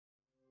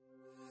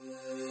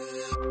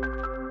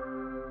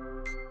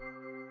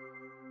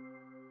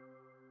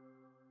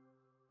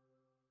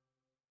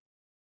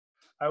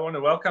I want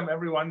to welcome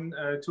everyone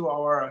to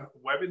our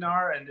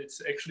webinar, and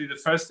it's actually the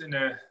first in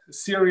a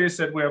series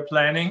that we are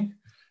planning.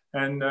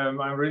 And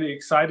I'm really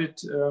excited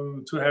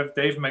to have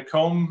Dave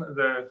McComb,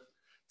 the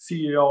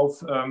CEO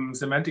of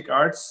Semantic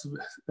Arts,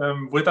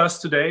 with us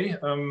today.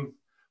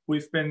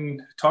 We've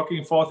been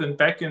talking forth and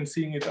back and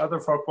seeing each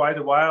other for quite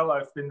a while.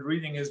 I've been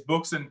reading his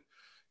books, and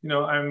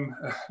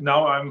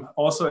I'm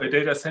also a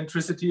data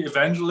centricity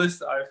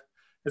evangelist.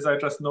 As I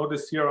just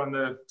noticed here on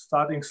the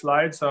starting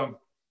slide. So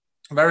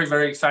very,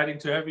 very exciting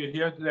to have you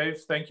here,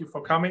 Dave. Thank you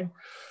for coming.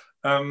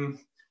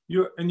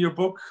 You in your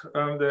book,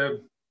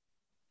 the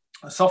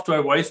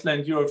Software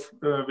Wasteland, you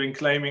have been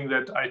claiming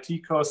that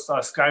IT costs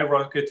are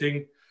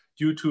skyrocketing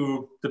due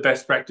to the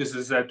best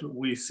practices that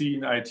we see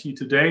in IT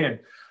today. And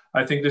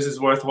I think this is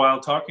worthwhile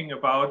talking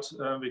about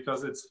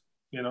because it's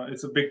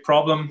a big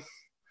problem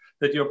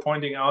that you're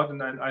pointing out.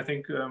 And I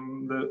think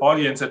the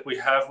audience that we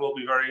have will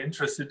be very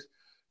interested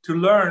to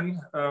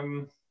learn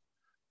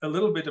a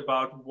little bit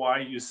about why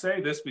you say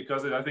this,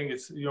 because I think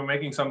you're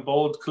making some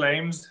bold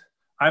claims.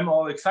 I'm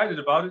all excited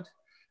about it,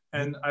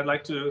 and I'd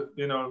like to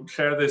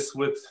share this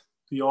with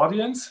the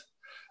audience.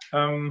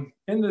 In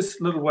this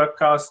little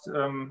webcast,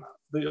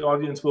 the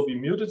audience will be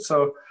muted.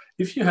 So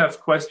if you have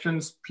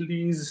questions,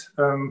 please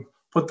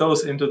put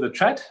those into the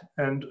chat,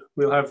 and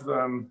we'll have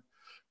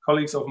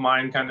colleagues of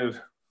mine kind of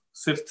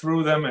sift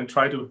through them and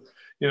try to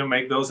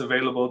make those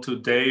available to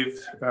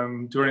Dave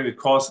during the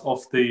course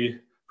of the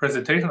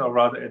presentation, or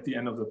rather at the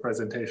end of the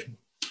presentation.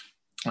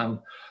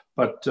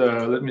 But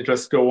let me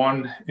just go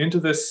on into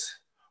this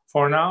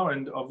for now.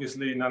 And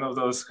obviously none of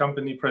those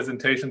company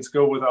presentations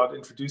go without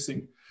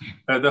introducing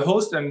the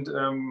host. And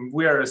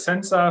we are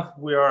eccenca.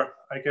 We are,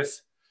 I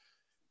guess,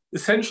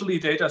 essentially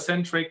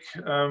data-centric.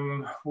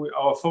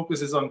 Our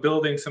focus is on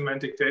building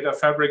semantic data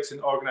fabrics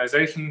in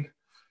organization,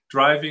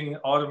 driving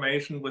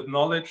automation with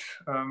knowledge,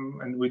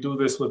 and we do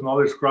this with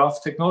knowledge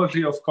graph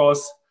technology, of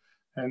course.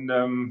 And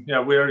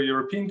we're a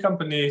European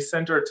company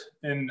centered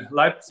in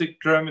Leipzig,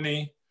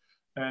 Germany,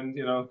 and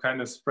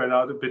kind of spread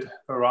out a bit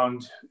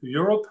around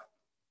Europe.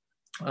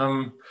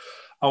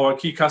 Our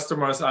key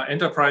customers are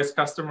enterprise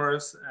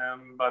customers,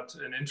 but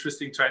an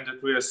interesting trend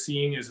that we are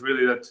seeing is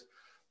really that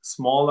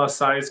smaller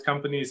size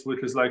companies,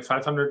 which is like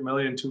 500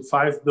 million to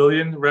 5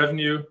 billion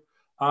revenue,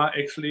 are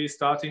actually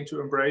starting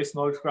to embrace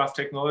knowledge graph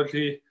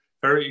technology.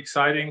 Very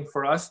exciting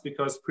for us,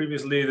 because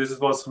previously this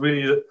was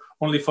really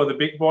only for the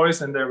big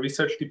boys and their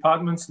research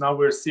departments. Now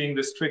we're seeing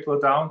this trickle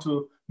down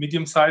to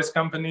medium-sized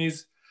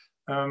companies,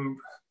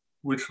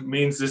 which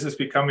means this is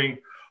becoming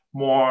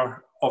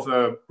more of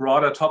a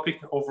broader topic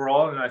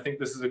overall. And I think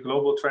this is a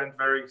global trend,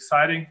 very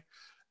exciting.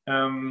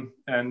 That's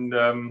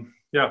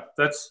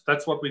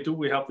what we do.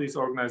 We help these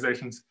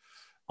organizations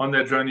on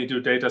their journey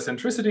to data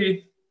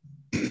centricity.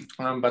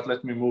 But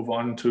let me move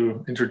on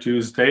to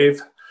introduce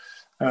Dave.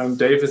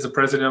 Dave is the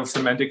president of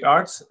Semantic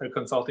Arts, a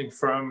consulting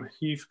firm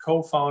he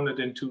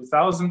co-founded in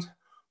 2000.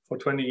 For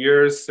 20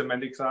 years,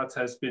 Semantic Arts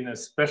has been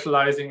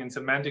specializing in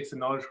semantics and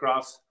knowledge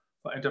graphs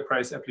for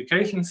enterprise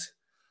applications.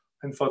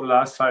 And for the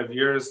last 5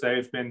 years,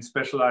 they've been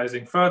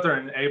specializing further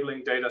in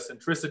enabling data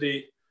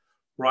centricity,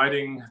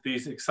 writing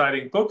these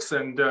exciting books.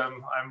 And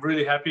I'm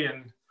really happy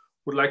and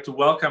would like to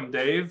welcome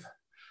Dave.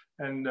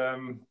 And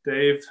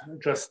Dave,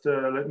 just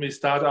let me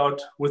start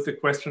out with the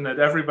question that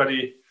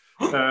everybody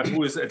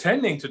who is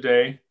attending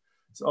today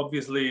is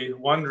obviously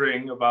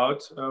wondering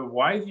about.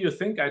 Why do you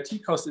think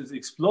IT cost is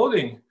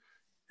exploding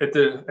at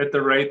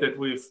the rate that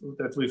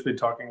we've been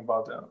talking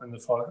about in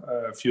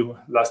the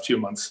last few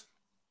months?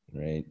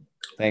 Great,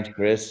 thanks,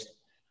 Chris.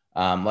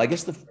 Well, I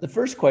guess the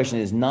first question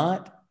is,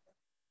 not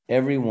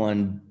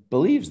everyone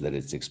believes that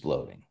it's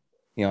exploding.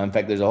 In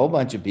fact, there's a whole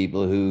bunch of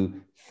people who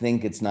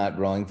think it's not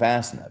growing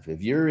fast enough.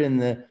 If you're in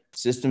the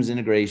systems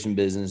integration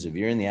business, if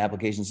you're in the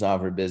application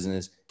software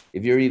business,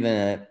 if you're even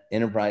an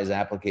enterprise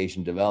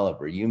application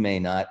developer, you may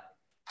not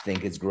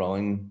think it's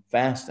growing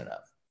fast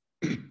enough,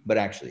 but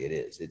actually it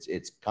is.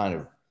 It's kind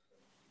of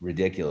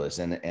ridiculous.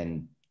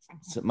 And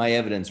so my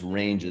evidence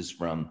ranges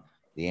from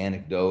the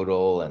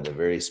anecdotal and the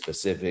very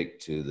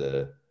specific to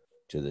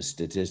the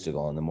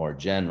statistical and the more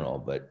general.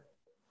 But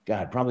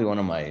God, probably one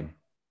of my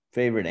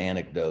favorite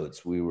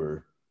anecdotes, we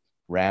were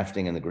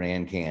rafting in the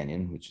Grand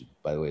Canyon, which,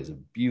 by the way, is a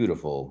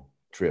beautiful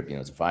trip.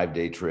 It's a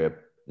 5-day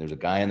trip. There's a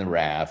guy in the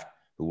raft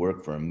who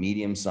worked for a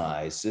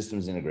medium-sized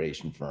systems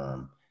integration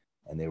firm,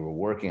 and they were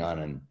working on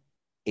an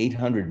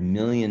 $800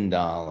 million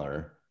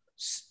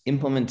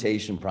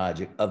implementation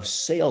project of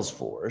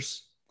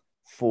Salesforce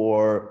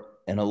for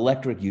an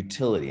electric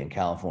utility in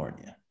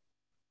California.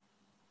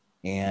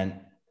 And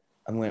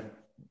I went,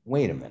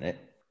 wait a minute,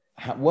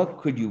 how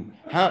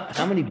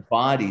many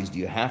bodies do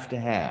you have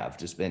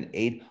to spend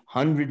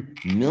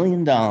 $800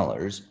 million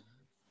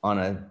on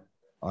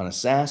a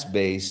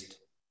SaaS-based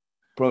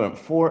program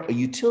for a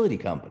utility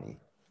company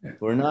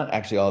who are not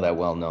actually all that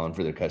well known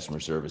for their customer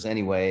service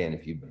anyway? And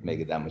if you make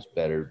it that much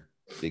better,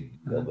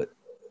 big deal. But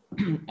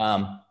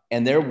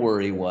and their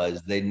worry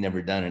was they'd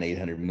never done an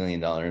 $800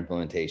 million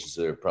implementation,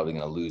 so they're probably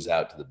going to lose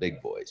out to the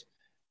big boys.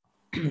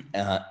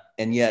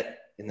 And yet,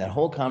 in that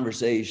whole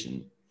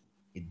conversation,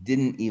 it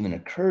didn't even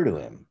occur to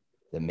him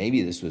that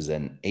maybe this was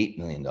an $8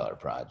 million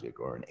project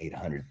or an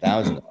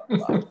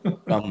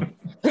 $800,000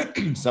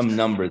 project, some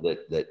number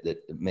that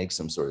makes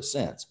some sort of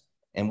sense.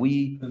 And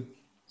we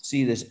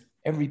see this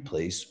every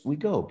place we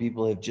go.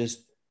 People have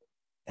just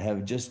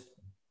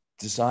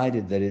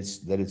decided that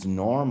it's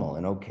normal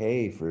and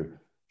okay for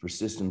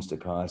systems to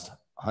cost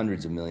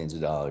hundreds of millions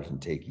of dollars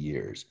and take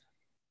years.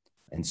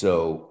 And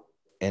so,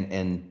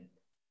 and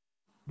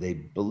they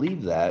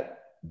believe that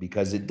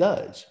because it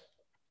does.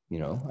 You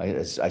know,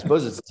 I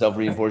suppose it's a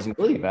self-reinforcing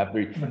belief. After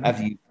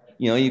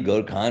you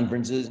go to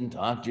conferences and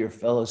talk to your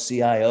fellow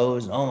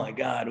CIOs, and, oh my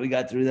God, we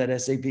got through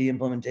that SAP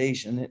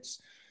implementation. It's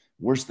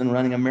worse than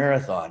running a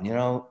marathon, you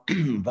know,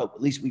 but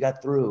at least we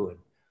got through.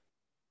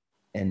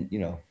 And you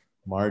know,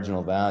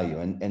 marginal value.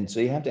 And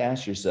so you have to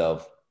ask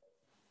yourself,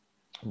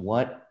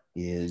 what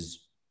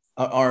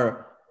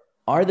are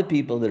the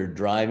people that are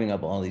driving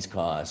up all these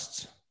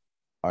costs,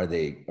 are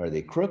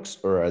they crooks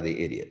or are they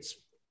idiots?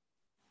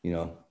 You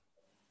know,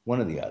 one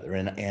or the other.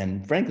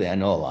 And frankly, I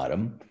know a lot of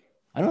them.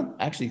 I don't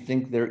actually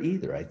think they're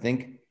either. I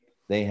think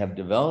they have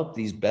developed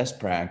these best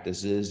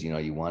practices. You know,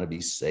 you want to be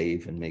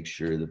safe and make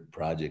sure the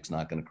project's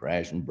not going to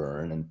crash and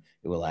burn and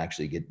it will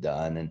actually get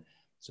done. And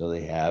so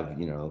they have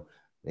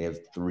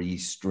 3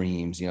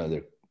 streams. You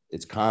know,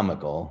 it's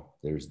comical.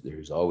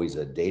 There's always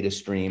a data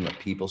stream, a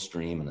people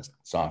stream, and a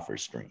software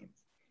stream.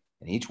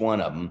 And each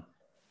one of them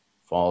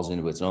falls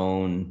into its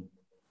own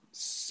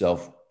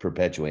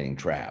self-perpetuating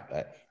trap.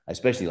 I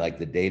especially like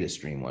the data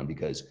stream one,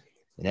 because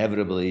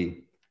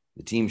inevitably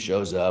the team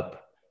shows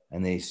up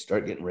and they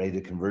start getting ready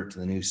to convert to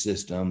the new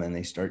system, and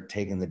they start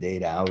taking the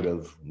data out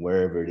of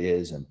wherever it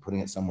is and putting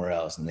it somewhere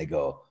else. And they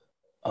go,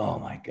 oh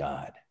my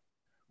God,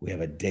 we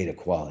have a data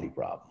quality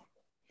problem.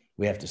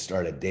 We have to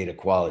start a data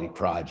quality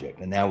project.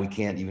 And now we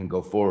can't even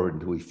go forward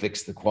until we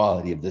fix the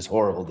quality of this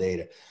horrible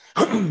data.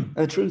 And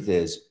the truth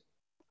is,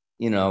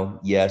 you know,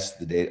 yes,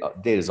 the data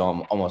is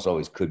almost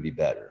always could be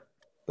better.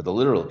 But the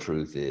literal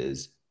truth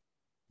is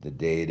the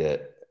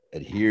data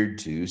adhered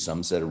to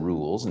some set of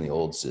rules in the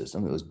old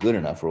system. It was good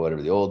enough for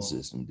whatever the old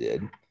system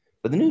did.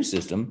 But the new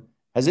system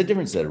has a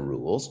different set of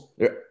rules.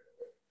 They're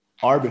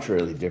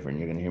arbitrarily different.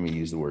 You're going to hear me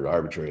use the word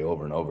arbitrary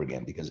over and over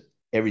again, because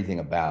everything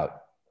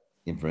about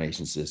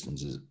information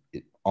systems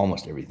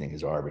almost everything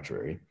is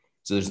arbitrary.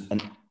 So there's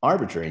an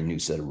arbitrary new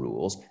set of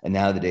rules, and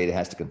now the data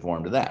has to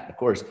conform to that. Of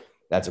course,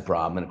 that's a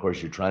problem. And of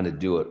course, you're trying to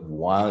do it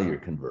while you're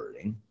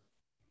converting.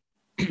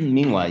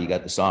 Meanwhile, you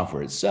got the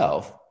software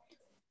itself.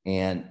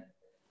 And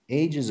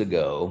ages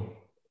ago,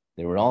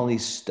 there were all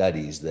these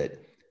studies that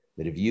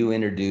if you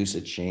introduce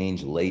a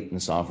change late in the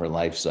software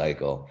life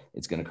cycle,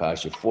 it's going to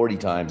cost you 40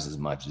 times as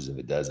much as if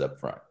it does up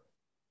front.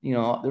 You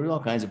know, there were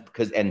all kinds of,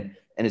 and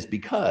it's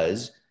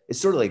because it's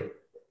sort of like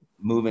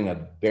moving a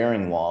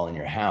bearing wall in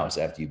your house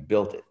after you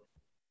built it.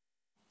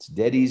 It's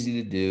dead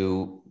easy to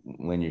do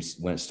when it's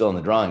still on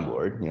the drawing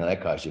board. You know,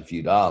 that costs you a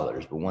few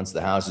dollars. But once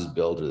the house is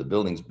built or the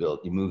building's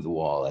built, you move the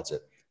wall.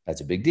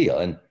 That's a big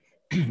deal.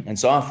 And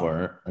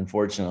software,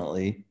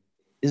 unfortunately,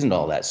 isn't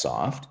all that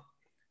soft.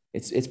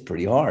 It's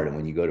pretty hard. And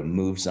when you go to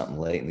move something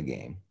late in the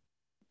game,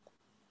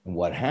 and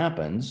what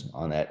happens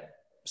on that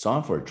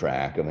software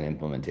track of an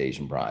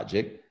implementation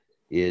project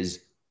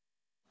is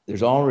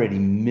there's already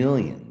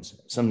millions,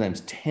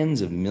 sometimes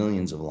tens of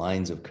millions of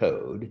lines of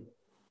code.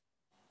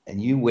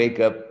 And you wake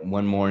up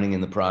one morning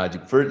in the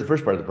project, the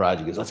first part of the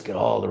project is, let's get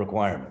all the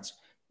requirements.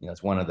 You know,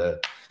 it's one of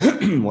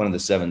the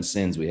 7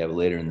 sins we have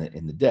later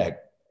in the deck.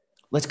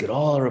 Let's get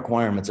all the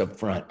requirements up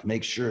front to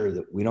make sure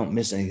that we don't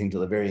miss anything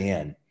till the very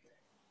end.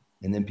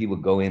 And then people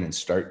go in and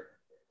start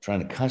trying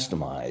to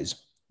customize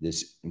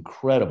this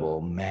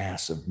incredible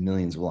mass of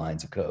millions of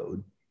lines of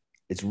code.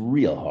 It's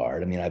real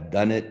hard. I mean, I've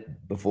done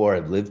it before.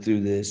 I've lived through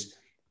this.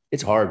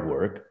 It's hard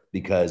work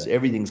because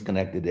everything's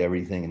connected to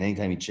everything. And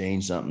anytime you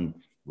change something,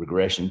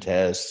 regression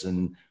tests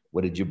and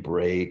what did you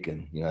break?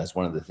 And, you know, that's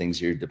one of the things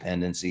here,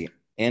 dependency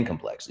and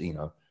complexity. You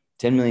know,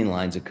 10 million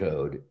lines of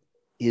code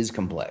is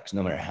complex.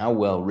 No matter how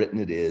well written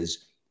it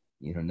is,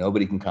 you know,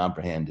 nobody can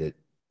comprehend it.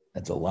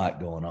 That's a lot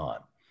going on.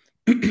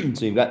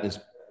 So you've got this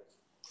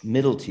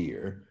middle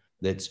tier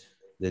that's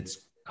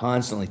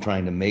constantly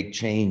trying to make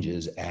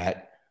changes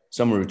at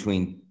somewhere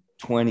between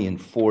 20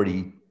 and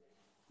 40,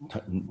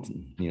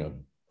 you know,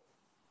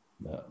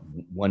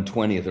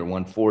 1/20th or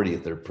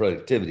 1/40th of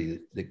productivity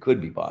that could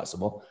be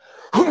possible.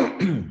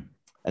 And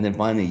then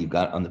finally, you've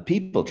got on the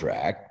people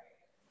track,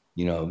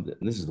 you know,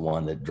 this is the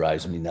one that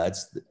drives me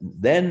nuts.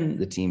 Then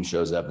the team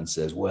shows up and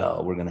says,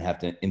 well, we're going to have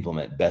to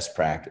implement best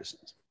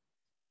practices.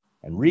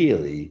 And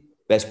really,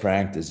 best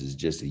practice is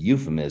just a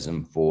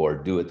euphemism for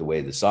do it the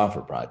way the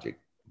software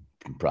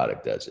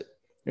product does it.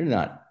 They're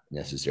not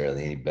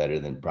necessarily any better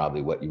than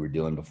probably what you were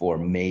doing before.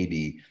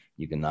 Maybe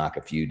you can knock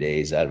a few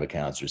days out of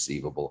accounts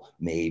receivable.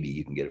 Maybe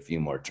you can get a few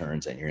more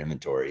turns on your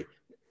inventory.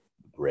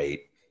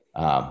 Great.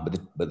 But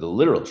the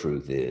literal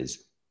truth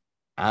is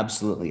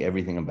absolutely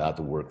everything about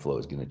the workflow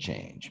is going to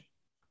change.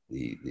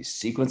 The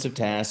sequence of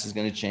tasks is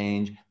going to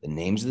change. The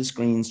names of the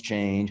screens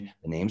change.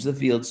 The names of the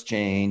fields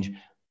change.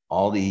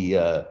 All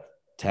the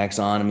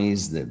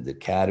taxonomies, the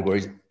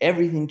categories,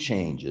 everything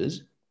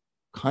changes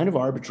kind of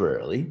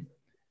arbitrarily.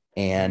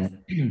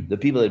 And the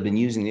people that had been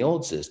using the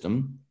old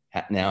system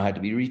now had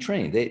to be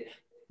retrained.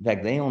 In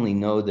fact, they only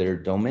know their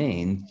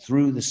domain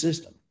through the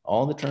system.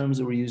 All the terms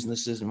that were used in the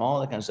system, all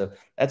that kind of stuff,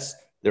 that's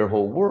their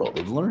whole world.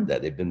 They've learned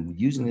that. They've been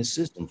using this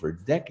system for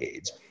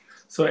decades.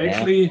 So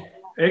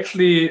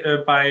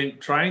by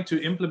trying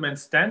to implement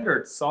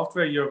standard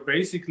software, you're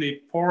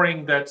basically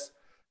pouring that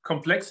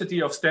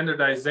complexity of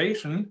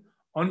standardization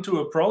onto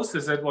a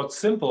process that was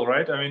simple,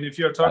 right? I mean, if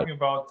you're talking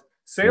about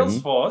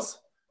Salesforce,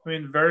 I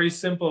mean, very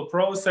simple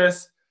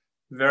process,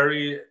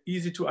 very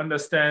easy to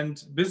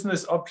understand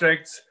business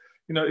objects.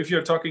 You know, if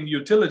you're talking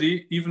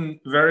utility, even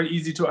very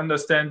easy to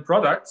understand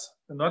products,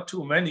 not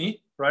too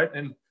many, right?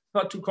 And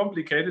not too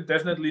complicated,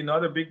 definitely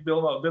not a big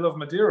bill of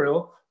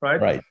material,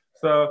 right? Right.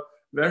 So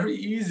very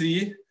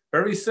easy,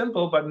 very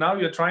simple, but now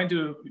you're trying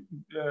to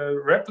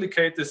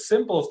replicate this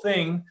simple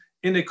thing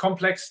in a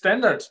complex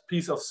standard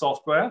piece of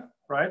software,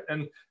 right?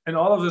 And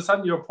all of a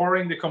sudden you're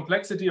pouring the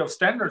complexity of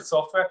standard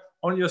software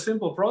on your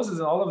simple process,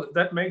 and all of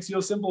that makes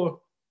your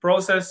simple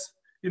process,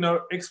 you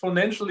know,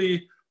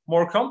 exponentially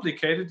more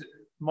complicated.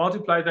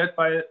 Multiply that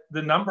by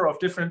the number of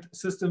different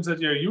systems that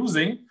you're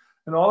using,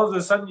 and all of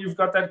a sudden you've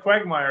got that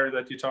quagmire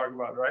that you talk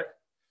about, right?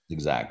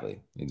 Exactly.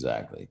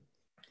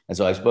 And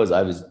so I suppose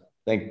I was,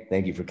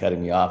 thank you for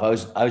cutting me off.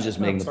 I was just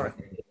making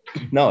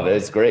no,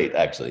 it's great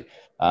actually,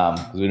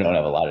 because we don't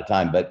have a lot of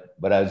time, but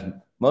I was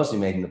mostly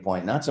making the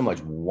point, not so much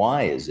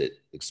why is it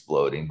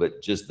exploding,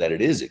 but just that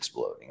it is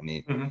exploding. I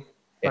mean,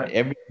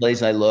 every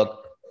place I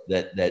look,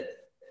 that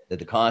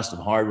the cost of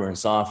hardware and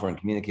software and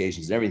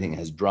communications and everything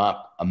has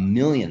dropped 1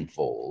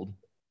 millionfold.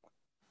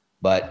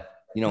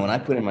 But, you know, when I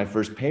put in my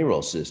first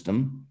payroll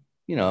system,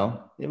 you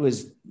know, it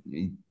was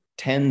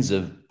tens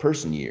of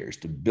person years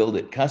to build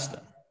it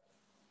custom.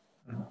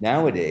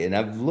 Nowadays, and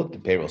I've looked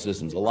at payroll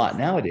systems a lot,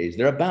 nowadays,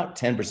 they're about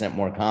 10%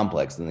 more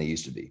complex than they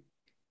used to be.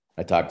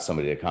 I talked to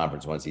somebody at a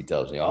conference once, he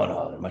tells me, oh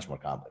no, they're much more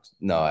complex.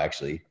 No,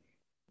 actually,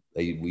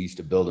 we used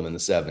to build them in the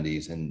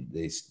 70s, and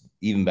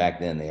even back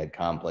then they had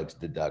complex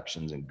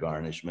deductions and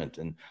garnishment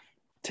and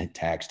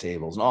tax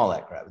tables and all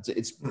that crap.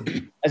 It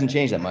hasn't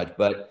changed that much,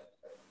 but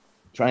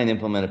try and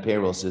implement a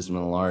payroll system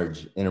in a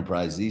large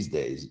enterprise these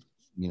days,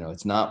 you know,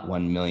 it's not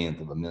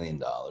 1/1,000,000 of $1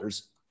 million.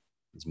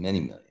 It's many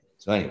millions.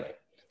 So anyway.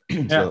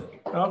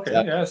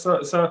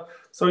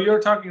 So you're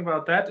talking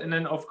about that. And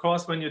then of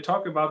course, when you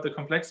talk about the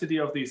complexity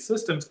of these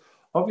systems,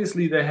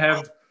 obviously they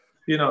have,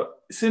 you know,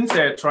 since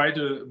they try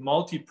to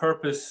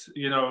multi-purpose,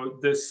 you know,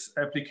 this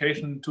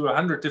application to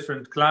 100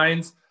 different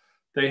clients,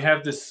 they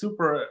have this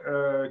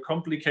super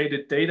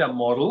complicated data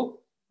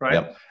model, right?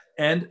 Yep.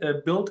 And a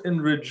built-in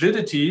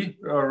rigidity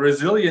or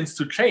resilience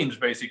to change,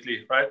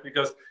 basically, right?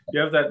 Because you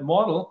have that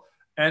model,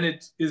 and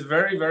it is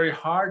very, very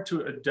hard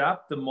to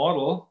adapt the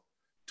model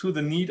to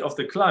the need of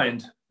the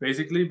client,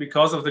 basically,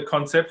 because of the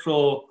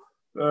conceptual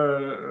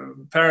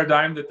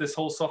paradigm that this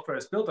whole software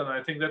is built on.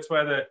 I think that's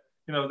where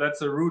that's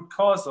the root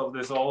cause of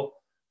this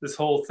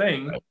whole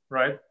thing,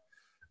 right?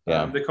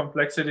 Yeah. The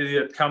complexity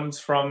that comes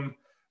from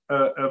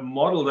a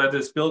model that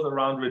is built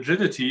around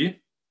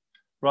rigidity,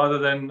 rather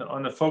than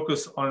on a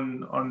focus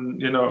on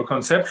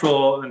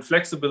conceptual and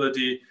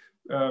flexibility,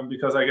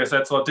 because I guess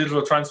that's what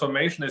digital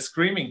transformation is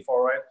screaming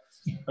for, right?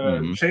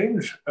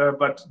 Change,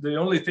 but the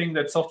only thing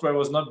that software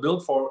was not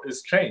built for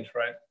is change,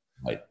 right?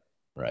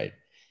 Right.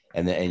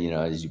 And you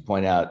know, as you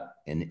point out,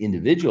 an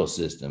individual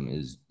system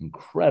is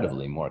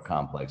incredibly more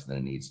complex than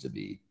it needs to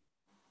be.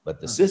 But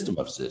the system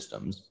of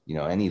systems, you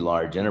know, any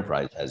large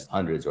enterprise has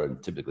hundreds or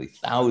typically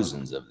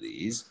thousands of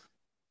these,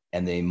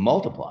 and they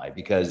multiply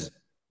because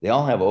they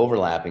all have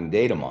overlapping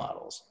data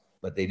models,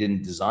 but they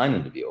didn't design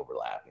them to be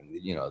overlapping.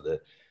 You know,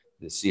 the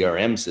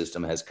CRM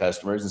system has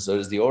customers, and so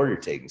does the order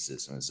taking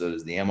system, and so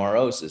does the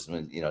MRO system,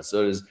 and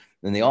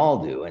then they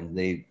all do, and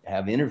they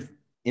have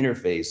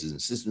interfaces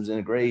and systems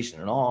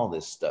integration and all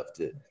this stuff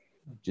to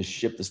just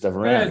ship the stuff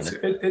around.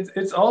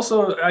 It's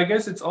also, I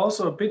guess, it's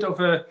also a bit of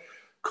a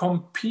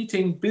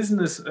competing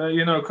business.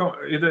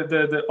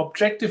 The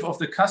objective of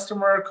the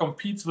customer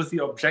competes with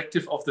the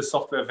objective of the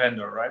software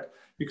vendor, right?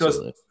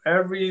 Because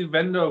every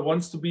vendor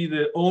wants to be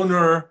the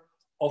owner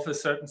of a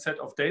certain set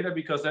of data,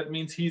 because that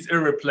means he's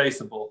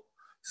irreplaceable.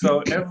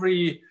 So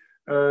every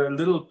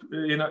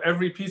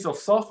every piece of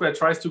software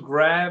tries to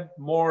grab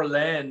more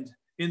land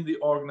in the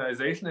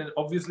organization. And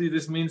obviously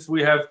this means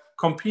we have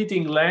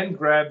competing land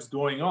grabs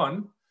going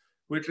on,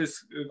 which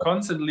is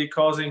constantly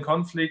causing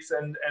conflicts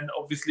and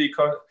obviously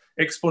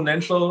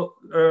exponential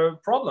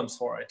problems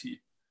for IT.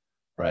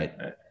 Right.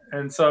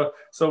 And so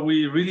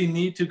we really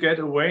need to get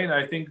away. And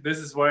I think this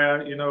is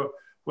where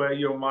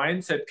your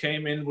mindset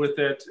came in with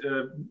that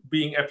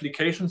being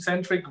application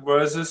centric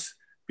versus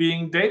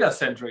being data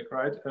centric,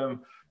 right?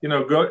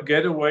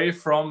 Get away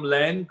from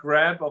land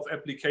grab of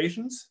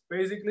applications,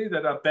 basically,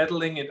 that are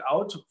battling it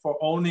out for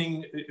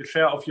owning a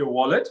share of your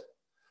wallet,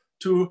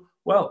 to,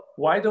 well,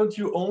 why don't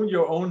you own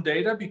your own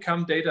data,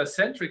 become data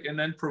centric, and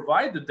then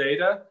provide the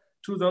data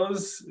to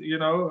those,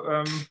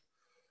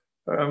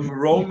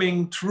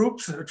 roaming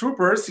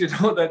troopers,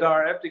 that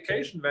are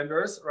application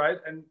vendors, right?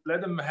 And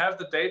let them have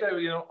the data,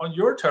 on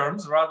your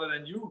terms rather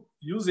than you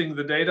using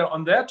the data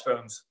on their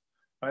terms,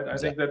 right? Exactly. I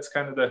think that's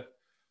kind of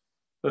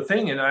the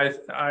thing. And I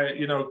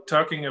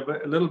talking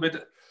a little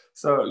bit.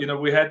 So,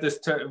 we had this,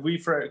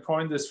 we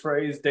coined this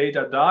phrase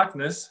data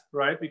darkness,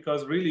 right?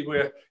 Because really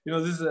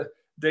this is a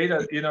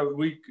data,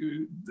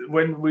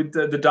 when with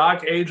the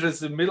dark ages,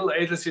 the middle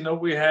ages,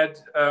 we had,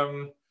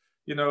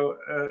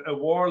 a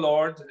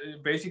warlord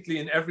basically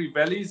in every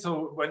valley.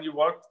 So when you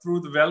walk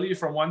through the valley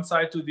from one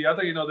side to the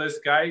other, this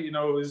guy,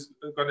 who's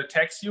going to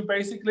tax you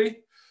basically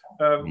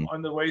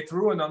on the way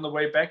through and on the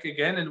way back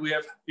again. And we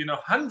have,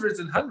 hundreds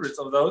and hundreds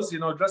of those,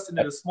 just in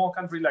a small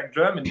country like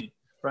Germany,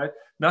 right?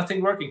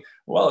 Nothing working.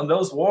 Well, and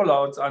those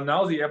warlords are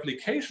now the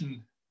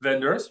application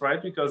vendors,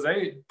 right? Because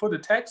they put a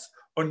tax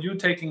on you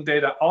taking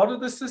data out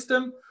of the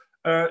system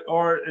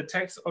or a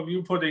tax of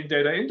you putting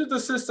data into the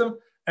system.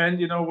 And,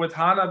 with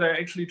HANA, they're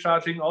actually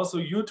charging also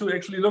you to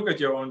actually look at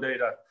your own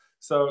data.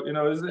 So,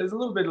 it's a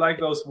little bit like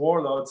those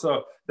warlords.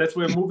 So that's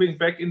we're moving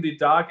back in the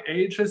dark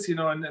ages,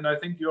 and I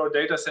think your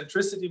data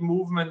centricity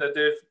movement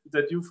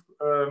that you've,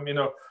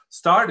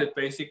 started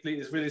basically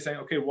is really saying,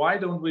 okay, why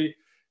don't we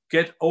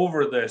get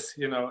over this,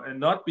 and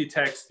not be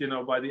taxed,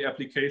 by the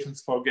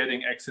applications for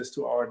getting access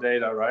to our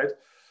data, right?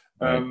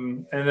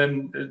 And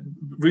then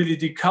really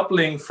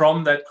decoupling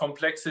from that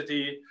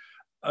complexity,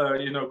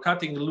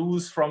 cutting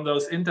loose from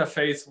those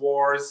interface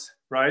wars,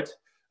 right?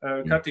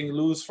 Cutting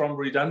loose from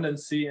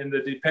redundancy and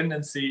the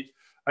dependency.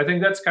 I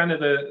think that's kind of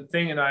the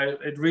thing, and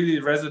it really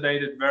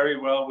resonated very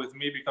well with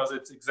me because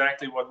it's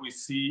exactly what we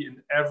see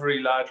in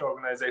every large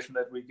organization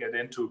that we get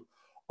into.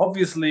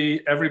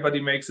 Obviously, everybody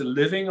makes a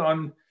living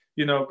on,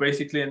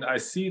 basically, and I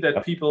see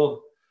that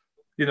people,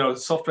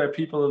 software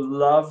people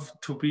love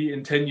to be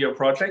in 10-year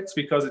projects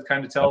because it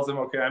kind of tells them,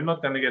 okay, I'm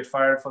not going to get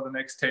fired for the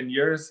next 10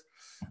 years.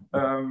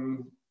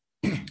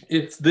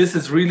 If this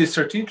is really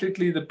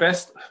strategically the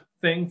best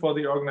thing for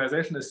the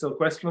organization is still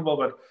questionable,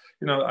 but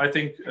I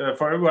think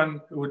for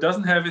everyone who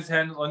doesn't have his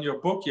hand on your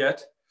book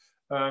yet,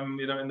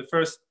 in the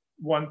first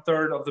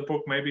 1/3 of the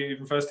book, maybe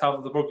even first half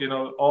of the book,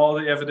 all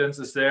the evidence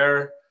is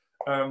there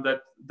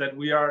that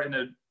we are in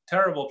a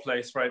terrible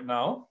place right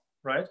now,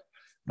 right?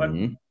 But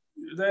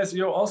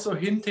you're also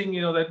hinting,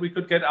 that we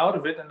could get out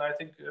of it, and I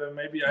think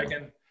maybe I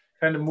can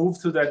kind of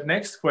move to that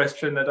next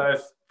question that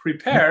I've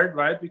prepared,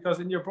 right? Because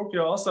in your book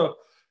you're also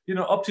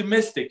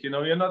optimistic.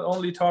 You're not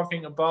only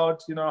talking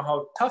about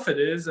how tough it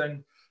is,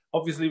 and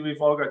obviously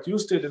we've all got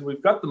used to it and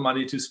we've got the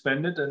money to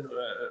spend it, and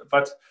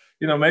but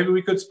maybe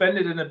we could spend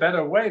it in a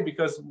better way,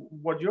 because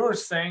what you're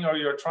saying or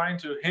you're trying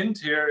to hint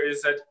here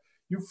is that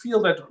you feel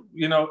that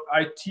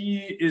IT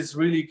is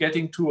really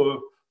getting to a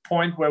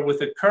point where with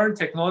the current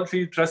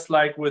technology, just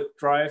like with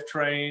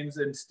drivetrains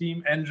and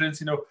steam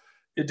engines,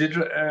 it did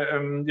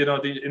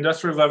the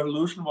industrial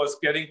revolution was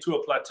getting to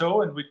a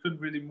plateau and we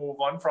couldn't really move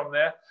on from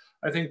there.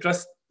 I think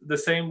just the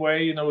same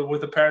way,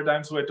 with the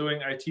paradigms we're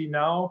doing IT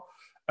now,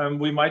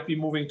 we might be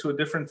moving to a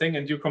different thing.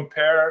 And you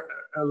compare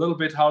a little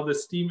bit how the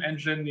steam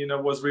engine,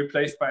 was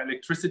replaced by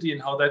electricity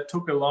and how that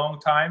took a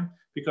long time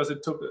because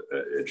it took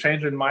a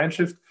change in mind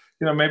shift.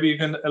 Maybe you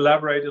can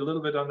elaborate a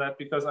little bit on that,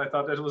 because I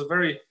thought it was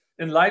very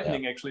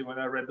enlightening actually when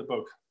I read the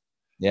book.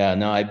 Yeah,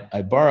 no,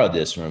 I borrowed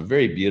this from a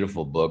very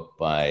beautiful book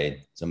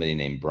by somebody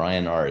named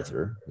Brian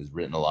Arthur, who's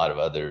written a lot of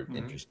other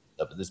interesting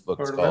stuff. But this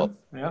book is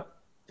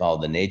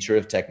called The Nature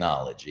of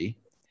Technology.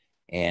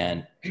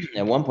 And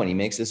at one point he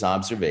makes this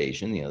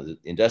observation, the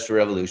Industrial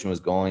Revolution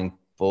was going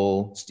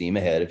full steam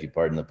ahead, if you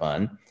pardon the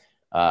pun.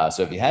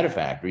 So if you had a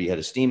factory, you had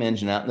a steam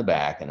engine out in the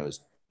back and it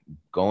was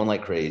going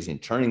like crazy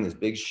and turning this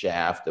big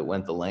shaft that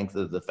went the length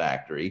of the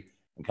factory,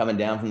 and coming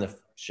down from the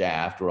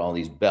shaft were all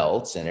these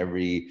belts, and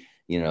every,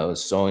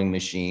 sewing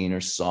machine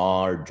or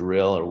saw or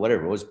drill or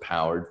whatever was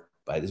powered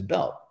by this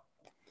belt.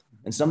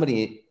 And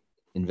somebody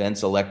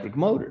invents electric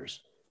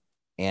motors,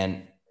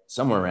 and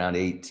somewhere around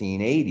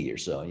 1880 or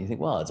so, and you think,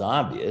 well, it's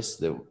obvious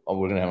that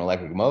we're going to have an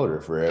electric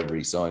motor for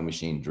every sewing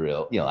machine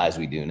drill, as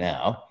we do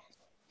now.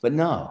 But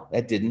no,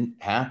 that didn't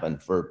happen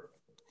for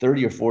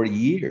 30 or 40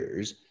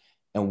 years.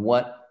 And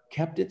what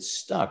kept it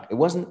stuck, it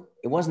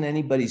wasn't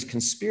anybody's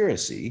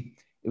conspiracy.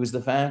 It was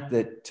the fact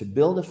that to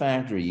build a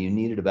factory, you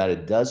needed about a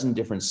dozen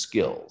different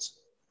skills.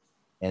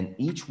 And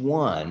each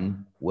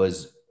one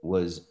was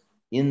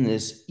in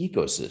this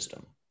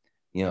ecosystem.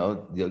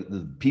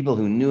 The people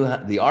who knew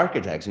the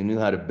architects who knew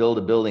how to build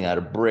a building out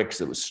of bricks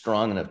that was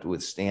strong enough to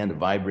withstand a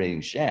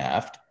vibrating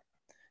shaft,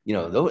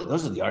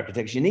 those are the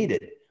architects you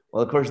needed.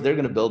 Well, of course, they're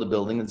going to build a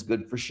building that's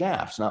good for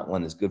shafts, not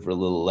one that's good for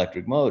little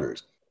electric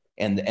motors.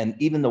 And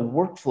even the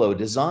workflow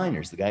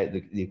designers,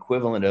 the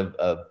equivalent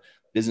of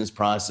business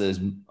process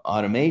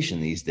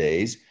automation these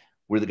days,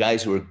 were the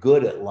guys who were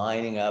good at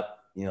lining up,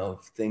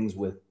 things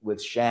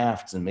with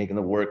shafts and making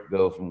the work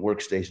go from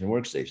workstation to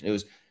workstation. It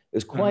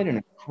was quite an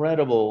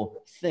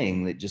incredible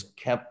thing that just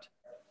kept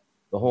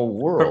the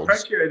whole world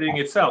perpetuating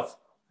itself.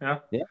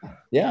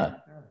 Yeah.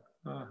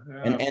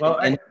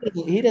 And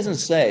he doesn't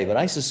say, but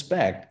I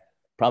suspect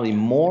probably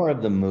more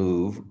of the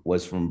move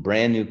was from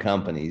brand new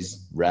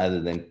companies rather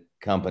than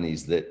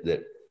companies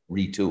that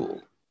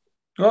retooled.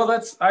 Well,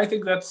 I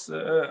think that's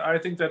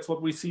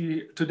what we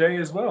see today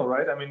as well,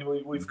 right? I mean,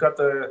 we've got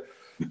the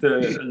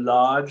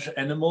large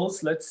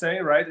animals, let's say,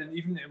 right? And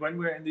even when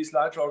we're in these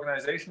large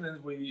organizations,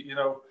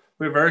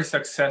 we're very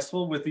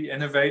successful with the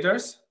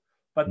innovators,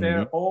 but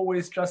they're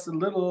always just a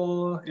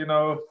little,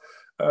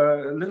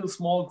 little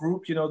small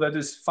group, that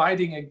is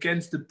fighting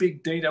against the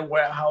big data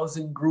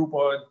warehousing group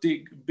or a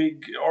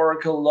big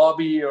Oracle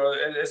lobby or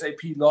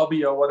SAP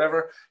lobby or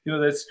whatever,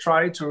 that's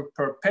trying to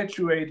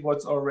perpetuate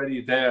what's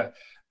already there.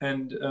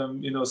 And,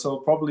 so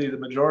probably the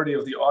majority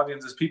of the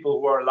audience is people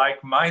who are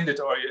like-minded,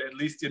 or at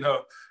least,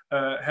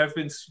 have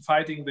been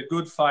fighting the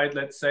good fight,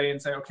 let's say,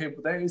 and say, okay,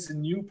 but there is a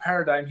new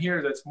paradigm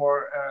here that's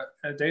more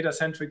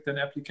data-centric than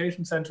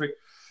application-centric.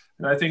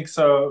 And I think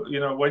so,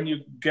 when you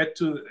get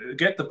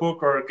the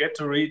book or get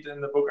to read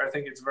in the book, I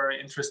think it's very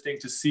interesting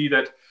to see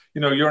that,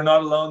 you're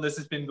not alone. This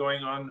has been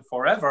going on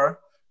forever.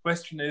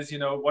 Question is,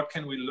 what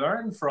can we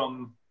learn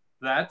from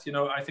that?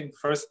 I think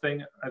first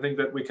thing I think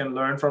that we can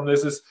learn from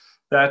this is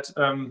that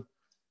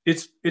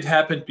it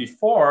happened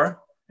before.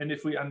 And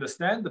if we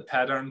understand the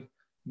pattern,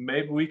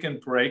 maybe we can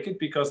break it,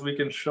 because we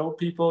can show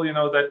people,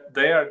 that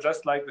they are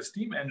just like the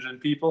steam engine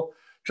people,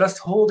 just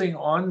holding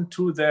on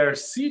to their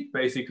seat,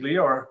 basically,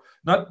 or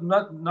not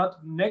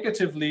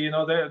negatively,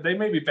 they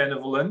may be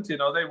benevolent,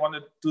 they want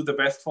to do the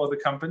best for the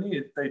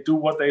company. They do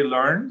what they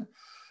learned.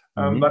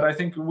 But I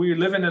think we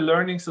live in a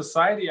learning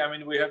society. I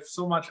mean, we have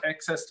so much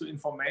access to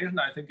information.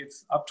 I think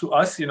it's up to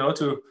us,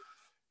 to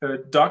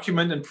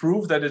document and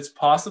prove that it's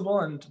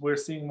possible. And we're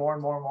seeing more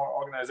and more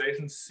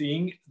organizations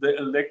seeing the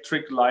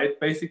electric light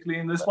basically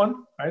in this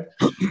one, right?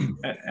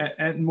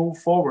 and move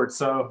forward.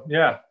 So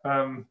yeah,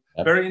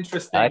 very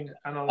interesting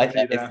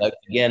analogy there.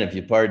 Again, if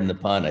you pardon the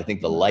pun, I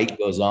think the light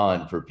goes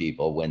on for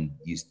people when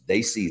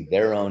they see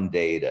their own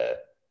data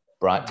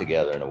brought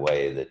together in a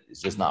way that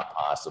is just not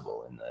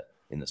possible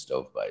in the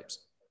stovepipes.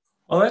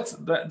 Well, that's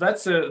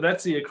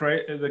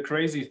the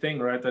crazy thing,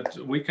 right? That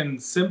we can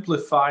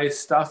simplify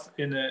stuff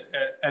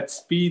at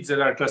speeds that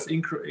are just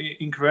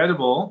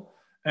incredible,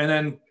 and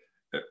then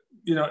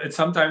it's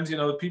sometimes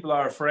people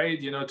are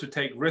afraid to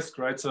take risk,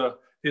 right? So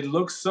it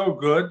looks so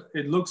good,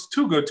 it looks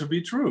too good to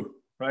be true,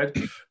 right?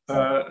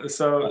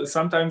 So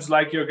sometimes,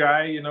 like your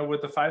guy,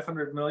 with the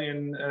 500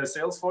 million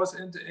Salesforce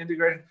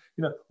integration,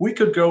 we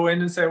could go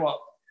in and say,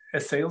 well, a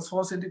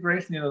Salesforce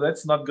integration,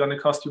 that's not going to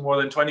cost you more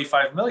than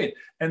 25 million.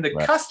 And the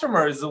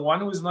customer is the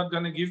one who is not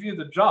going to give you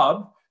the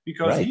job,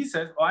 because he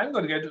says, well, I'm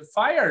going to get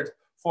fired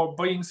for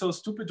being so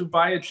stupid to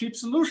buy a cheap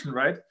solution,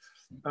 right?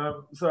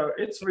 So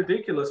it's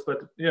ridiculous, but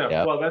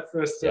well,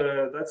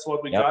 that's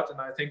what we got. And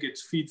I think it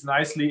feeds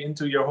nicely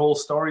into your whole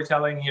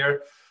storytelling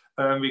here,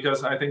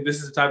 because I think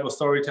this is the type of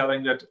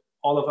storytelling that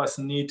all of us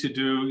need to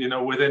do,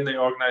 within the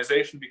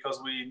organization,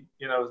 because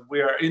we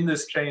are in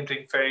this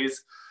changing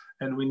phase.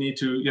 And we need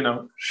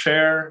to,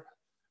 share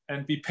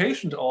and be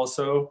patient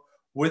also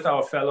with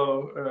our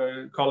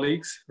fellow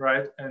colleagues,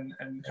 right? And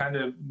kind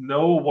of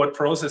know what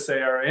process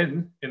they are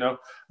in. I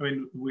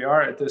mean, we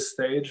are at this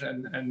stage,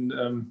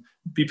 and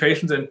be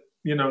patient and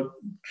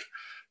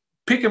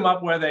pick them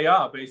up where they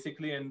are,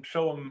 basically, and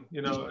show them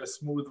a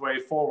smooth way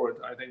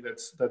forward. I think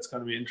that's going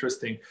to be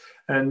interesting.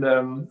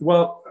 And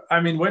well,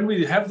 I mean, when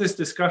we have this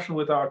discussion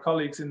with our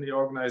colleagues in the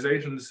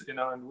organizations,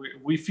 and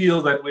we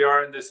feel that we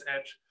are in this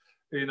edge,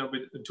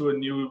 to a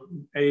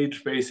new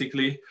age,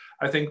 basically.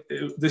 I think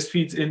this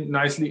feeds in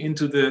nicely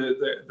into the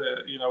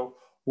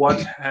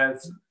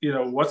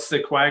what's the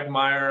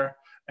quagmire,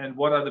 and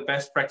what are the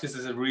best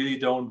practices that really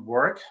don't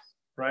work,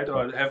 right?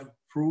 Or have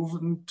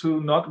proven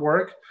to not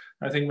work.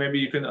 I think maybe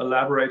you can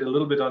elaborate a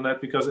little bit on that,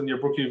 because in your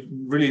book, you've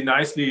really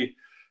nicely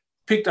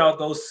picked out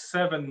those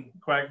 7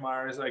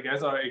 quagmires, I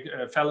guess, or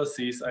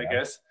fallacies, I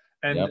guess,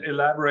 and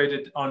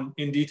elaborated on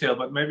in detail.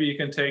 But maybe you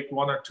can take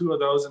 1 or 2 of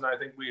those, and I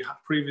think we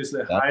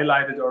previously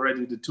highlighted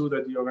already the 2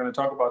 that you're going to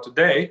talk about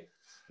today.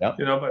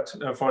 But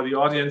for the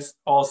audience,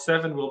 all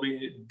 7 will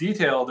be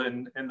detailed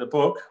in the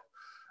book,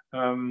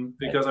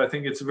 because I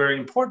think it's very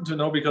important to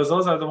know, because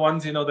those are the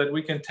ones that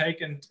we can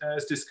take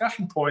as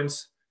discussion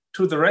points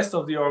to the rest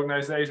of the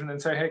organization and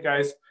say, hey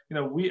guys,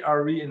 we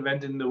are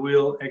reinventing the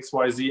wheel,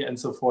 XYZ and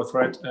so forth,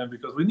 right?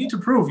 Because we need to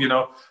prove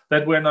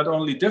that we're not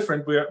only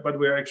different, but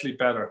we're actually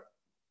better.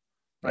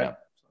 Right. Yeah.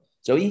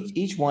 So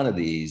each one of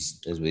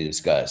these, as we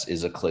discussed,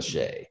 is a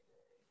cliche.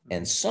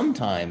 And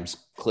sometimes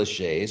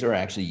cliches are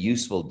actually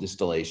useful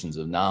distillations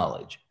of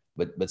knowledge,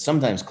 but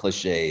sometimes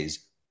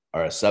cliches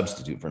are a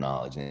substitute for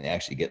knowledge, and they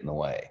actually get in the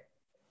way.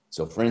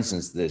 So for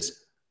instance,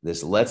 this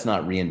let's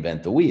not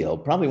reinvent the wheel.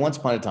 Probably once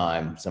upon a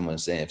time, someone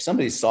was saying, if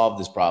somebody solved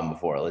this problem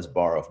before, let's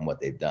borrow from what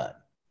they've done.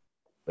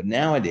 But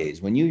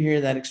nowadays, when you hear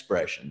that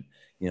expression,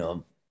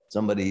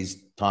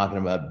 somebody's talking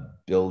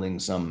about building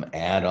some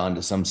add-on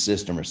to some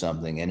system or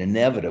something, and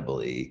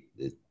inevitably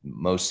the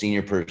most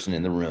senior person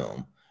in the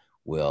room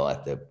will,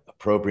 at the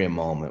appropriate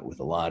moment, with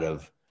a lot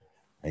of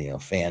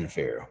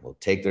fanfare, will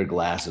take their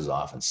glasses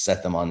off and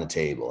set them on the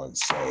table and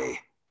say,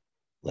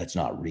 let's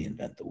not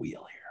reinvent the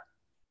wheel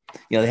here.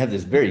 You know, they have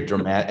this very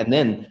dramatic, and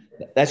then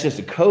that's just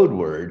a code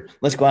word.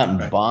 Let's go out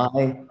and buy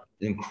an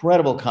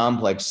incredible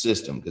complex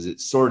system because it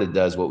sort of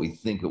does what we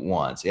think it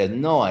wants. It has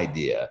no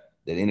idea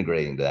that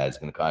integrating to that is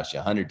going to cost you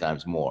 100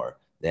 times more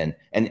than,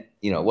 and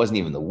you know, it wasn't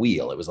even the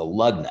wheel, it was a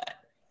lug nut.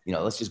 You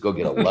know, let's just go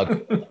get a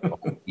lug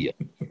wheel.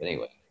 But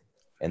anyway,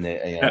 and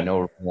then, you know, I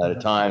know we're out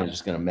of time. I'm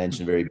just going to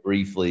mention very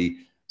briefly.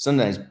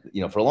 Sometimes,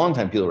 you know, for a long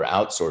time, people were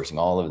outsourcing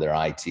all of their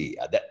IT.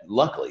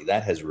 Luckily,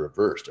 that has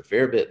reversed a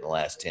fair bit in the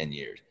last 10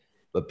 years.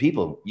 But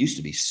people used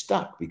to be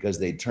stuck because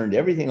they turned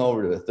everything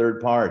over to a third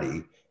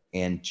party,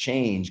 and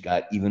change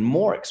got even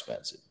more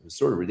expensive. It was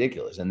sort of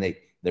ridiculous. And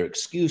their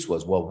excuse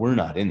was, well, we're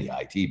not in the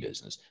IT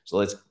business, so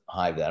let's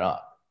hive that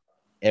up.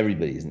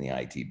 Everybody's in the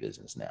IT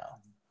business now.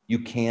 You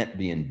can't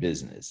be in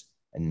business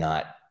and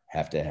not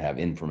have to have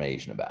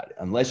information about it.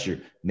 Unless you're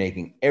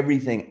making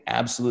everything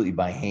absolutely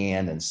by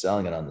hand and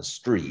selling it on the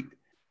street,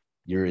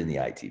 you're in the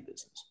IT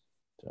business.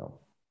 So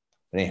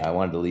anyhow, I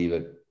wanted to leave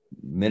a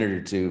minute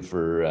or two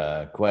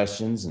for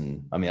questions.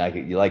 And I mean, I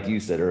could, like you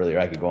said earlier,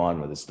 I could go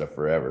on with this stuff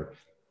forever.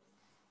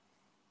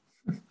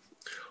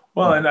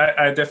 Well, and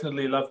I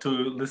definitely love to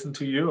listen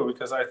to you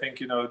because I think,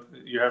 you know,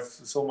 you have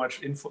so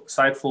much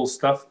insightful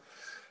stuff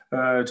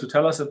to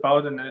tell us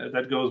about, and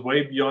that goes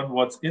way beyond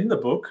what's in the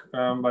book.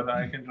 But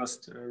I can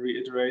just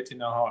reiterate, you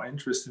know, how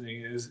interesting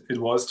it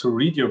was to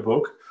read your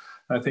book.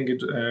 I think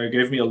it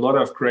gave me a lot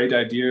of great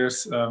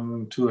ideas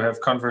to have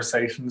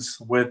conversations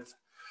with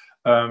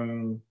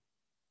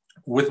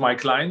my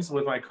clients,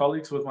 with my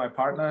colleagues, with my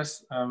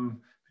partners,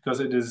 because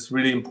it is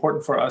really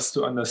important for us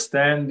to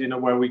understand, you know,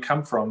 where we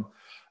come from.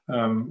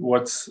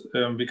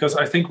 Because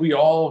I think we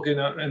all, you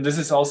know, and this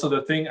is also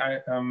the thing,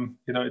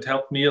 you know, it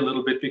helped me a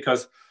little bit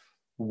because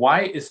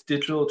why is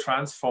digital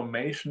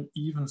transformation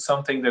even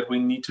something that we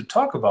need to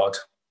talk about?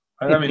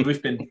 Right? I mean,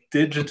 we've been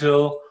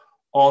digital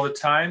all the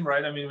time,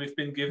 right? I mean, we've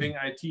been giving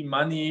IT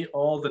money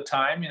all the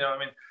time. You know, I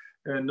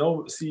mean,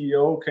 no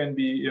CEO can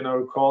be, you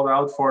know, called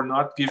out for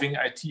not giving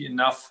IT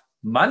enough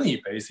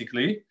money,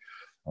 basically.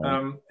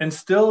 And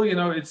still, you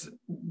know, it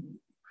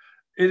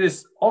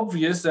is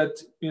obvious that,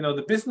 you know,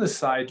 the business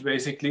side,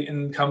 basically,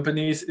 in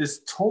companies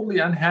is totally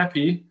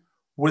unhappy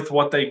with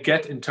what they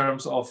get in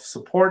terms of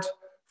support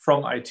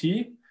from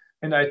IT,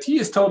 and IT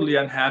is totally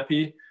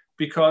unhappy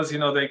because, you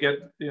know, they get,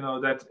 you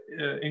know, that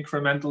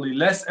incrementally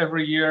less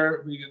every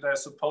year. They're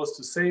supposed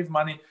to save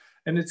money,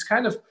 and it's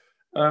kind of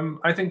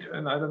I think,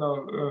 and I don't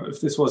know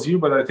if this was you,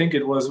 but I think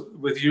it was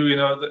with you, you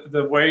know,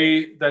 the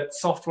way that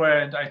software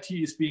and IT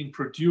is being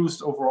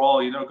produced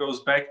overall, you know,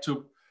 goes back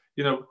to,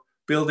 you know,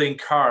 building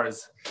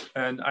cars.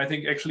 And I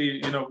think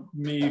actually, you know,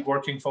 me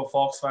working for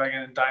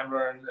Volkswagen and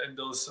Daimler and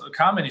those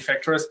car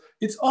manufacturers,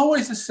 it's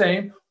always the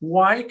same.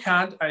 Why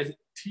can't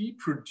IT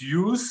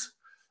produce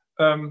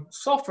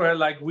software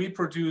like we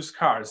produce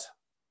cars?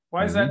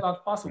 Why is that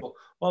not possible?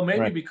 Well,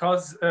 maybe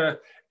because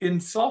in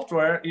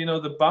software, you know,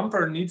 the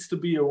bumper needs to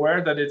be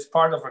aware that it's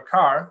part of a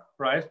car,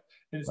 right?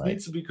 And it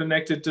needs to be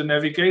connected to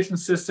navigation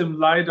system,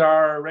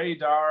 LiDAR,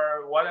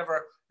 radar,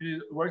 whatever.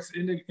 It works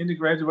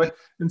integrated way.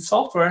 In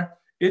software,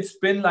 it's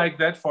been like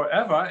that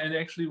forever. And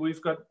actually,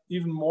 we've got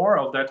even more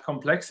of that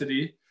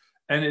complexity.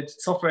 And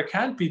software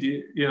can't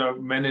be, you know,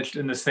 managed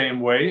in the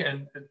same way.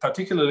 And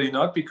particularly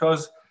not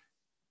because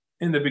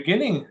in the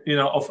beginning, you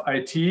know, of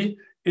IT,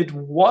 it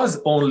was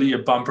only a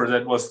bumper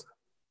that was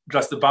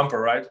just a bumper,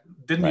 right?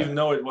 Didn't even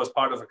know it was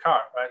part of a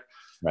car,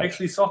 right?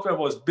 Actually, software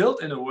was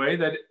built in a way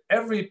that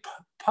every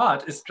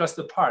part is just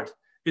a part.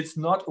 It's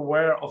not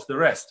aware of the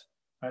rest,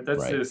 right?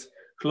 That's this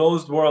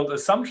closed world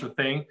assumption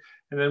thing.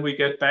 And then we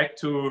get back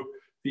to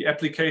the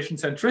application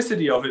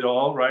centricity of it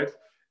all, right?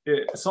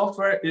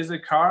 Software is a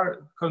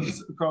car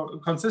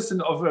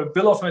consistent of a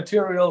bill of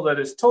material that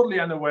is totally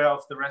unaware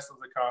of the rest of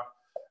the car.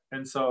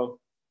 And so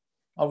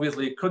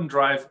obviously it couldn't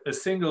drive a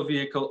single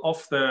vehicle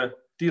off the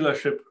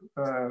dealership,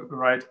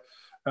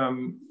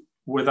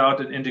 without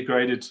an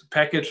integrated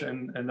package.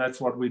 And that's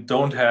what we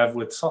don't have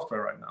with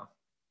software right now.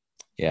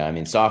 Yeah, I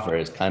mean, software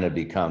has kind of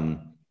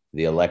become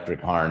the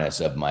electric harness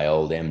of my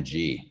old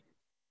MG.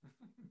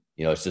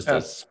 You know, it's just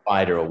a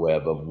spider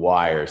web of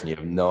wires, and you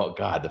have no,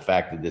 God, the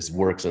fact that this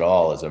works at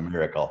all is a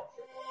miracle.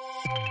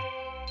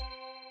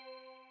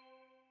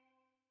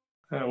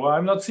 Well,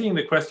 I'm not seeing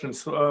the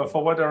questions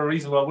for whatever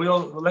reason. Well,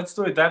 let's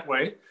do it that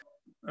way.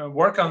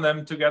 Work on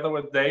them together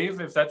with Dave,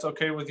 if that's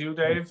okay with you,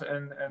 Dave,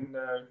 and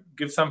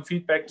give some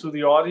feedback to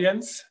the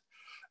audience.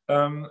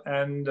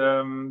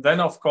 Then,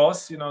 of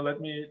course, you know, let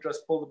me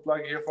just pull the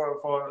plug here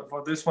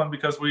for this one,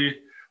 because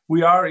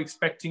we are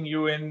expecting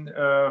you in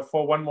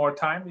for one more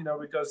time, you know,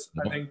 because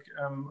I think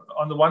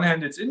on the one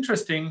hand, it's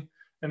interesting,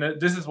 and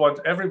this is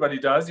what everybody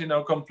does, you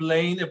know,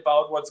 complain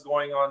about what's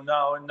going on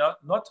now and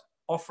not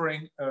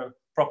offering a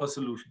proper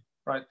solution,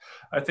 right?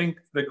 I think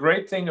the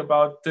great thing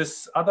about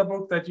this other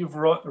book that you've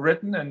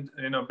written, and,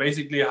 you know,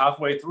 basically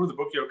halfway through the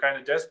book, you're kind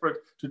of desperate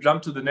to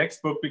jump to the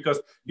next book because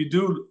you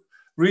do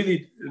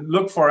really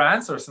look for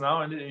answers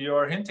now, and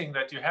you're hinting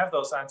that you have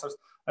those answers.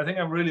 I think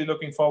I'm really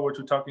looking forward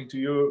to talking to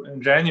you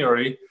in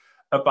January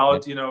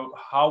about, you know,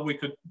 how we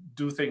could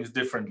do things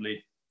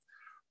differently.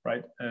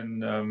 right?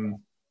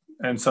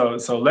 And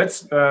so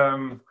let's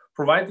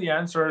provide the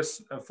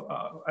answers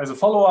as a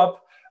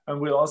follow-up, and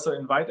we'll also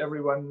invite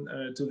everyone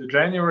to the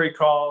January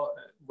call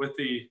with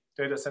the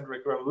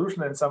data-centric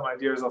revolution and some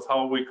ideas of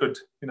how we could,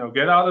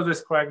 get out of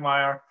this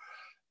quagmire.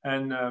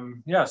 And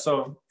yeah,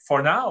 so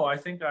for now, I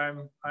think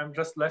I'm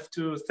just left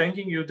to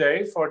thanking you,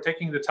 Dave, for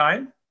taking the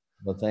time.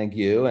 Well, thank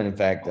you. And in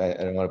fact, I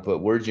don't want to put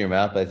words in your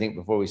mouth, but I think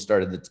before we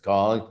started this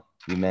call,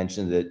 you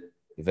mentioned that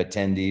if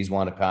attendees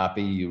want a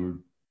copy,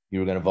 you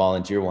were going to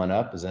volunteer one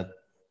up. Is that?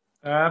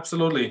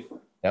 Absolutely.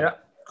 Yep. Yeah.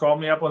 Call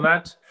me up on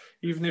that.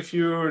 Even if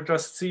you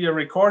just see a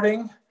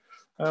recording,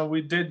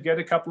 we did get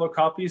a couple of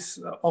copies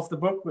of the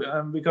book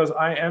because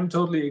I am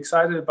totally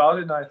excited about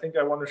it. And I think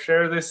I want to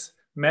share this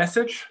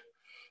message.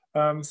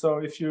 So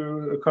if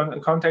you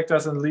contact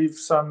us and leave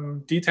some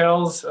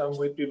details,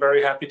 we'd be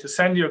very happy to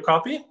send you a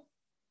copy.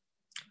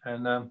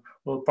 And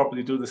we'll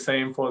probably do the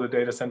same for the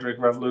data-centric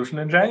revolution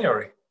in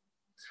January.